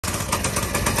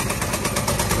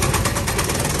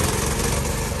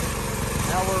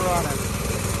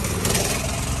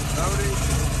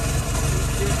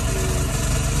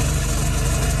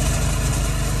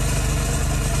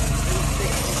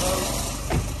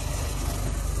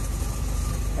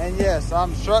And yes,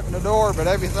 I'm shutting the door, but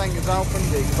everything is open.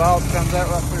 The exhaust comes out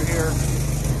right through here.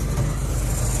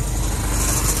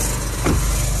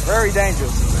 Very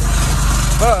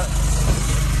dangerous. But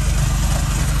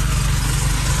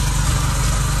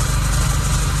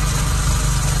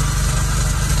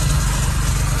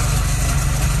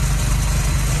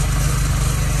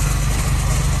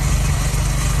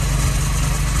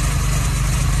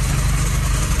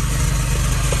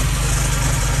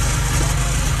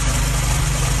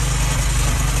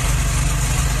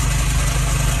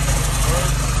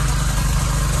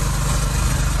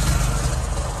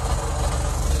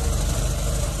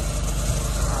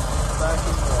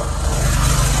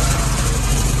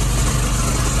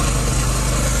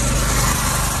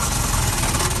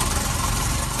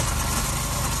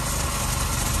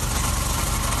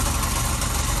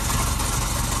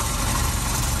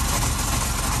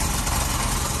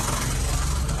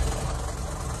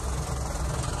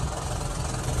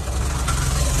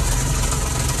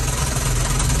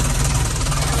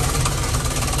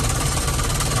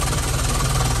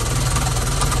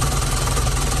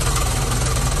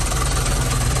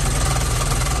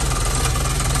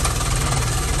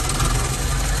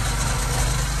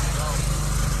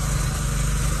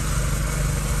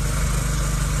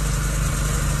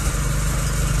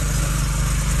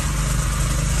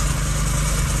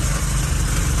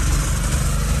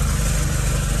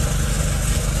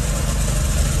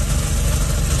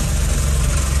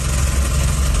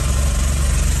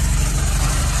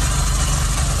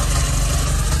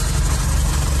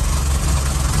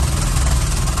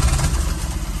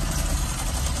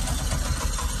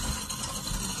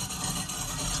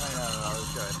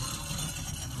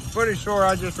pretty sure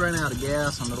I just ran out of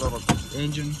gas on the little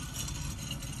engine.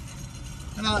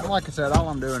 And like I said, all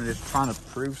I'm doing is trying to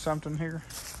prove something here.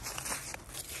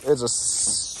 Is a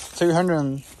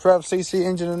 212cc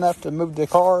engine enough to move the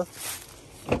car?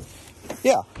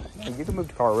 Yeah, you can move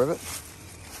the car with it.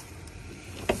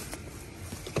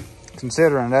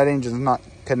 Considering that engine's not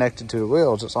connected to the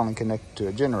wheels, it's only connected to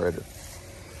a generator.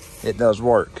 It does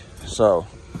work. So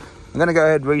I'm gonna go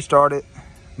ahead and restart it,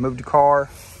 move the car.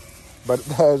 But it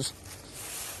does,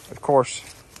 of course,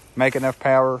 make enough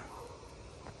power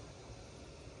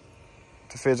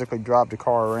to physically drive the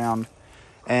car around.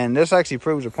 And this actually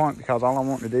proves a point, because all I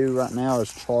want to do right now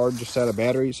is charge a set of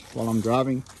batteries while I'm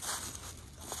driving.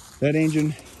 That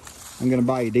engine, I'm going to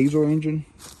buy a diesel engine.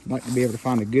 I'd like to be able to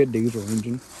find a good diesel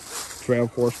engine,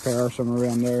 12 horsepower, somewhere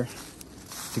around there,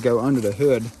 to go under the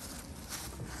hood.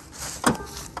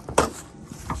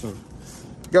 So,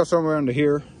 go somewhere under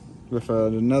here with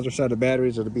another set of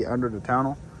batteries that'll be under the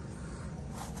tunnel.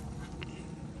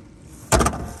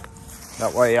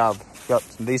 That way I've got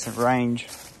some decent range.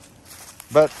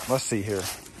 But let's see here.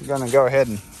 I'm gonna go ahead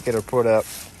and get her put up.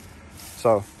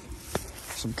 So,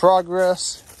 some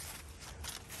progress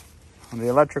on the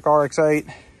electric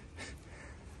Rx8.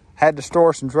 Had to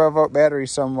store some 12-volt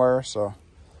batteries somewhere, so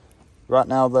right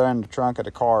now they're in the trunk of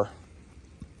the car.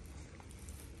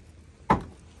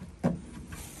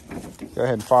 Go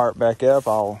ahead and fire it back up.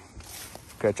 I'll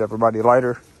catch everybody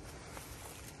later.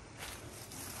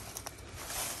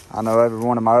 I know every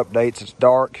one of my updates, it's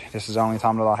dark. This is the only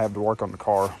time that I have to work on the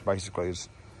car, basically, is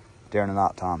during the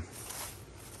night time.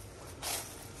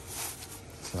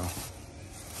 So,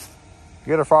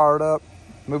 get her fired up,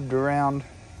 moved around,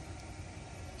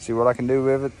 see what I can do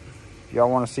with it. If y'all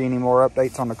want to see any more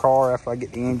updates on the car after I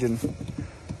get the engine,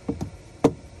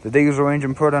 the diesel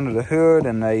engine put under the hood,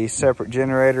 and a separate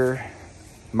generator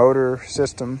motor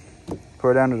system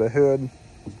put under the hood,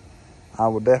 I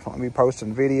will definitely be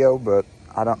posting video, but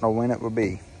I don't know when it will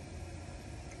be.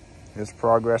 This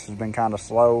progress has been kind of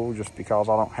slow just because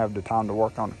I don't have the time to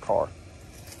work on the car.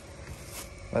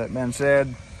 That being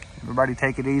said, everybody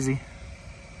take it easy.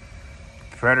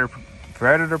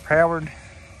 Predator powered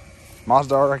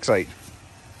Mazda Rx8.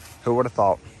 Who would have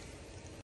thought?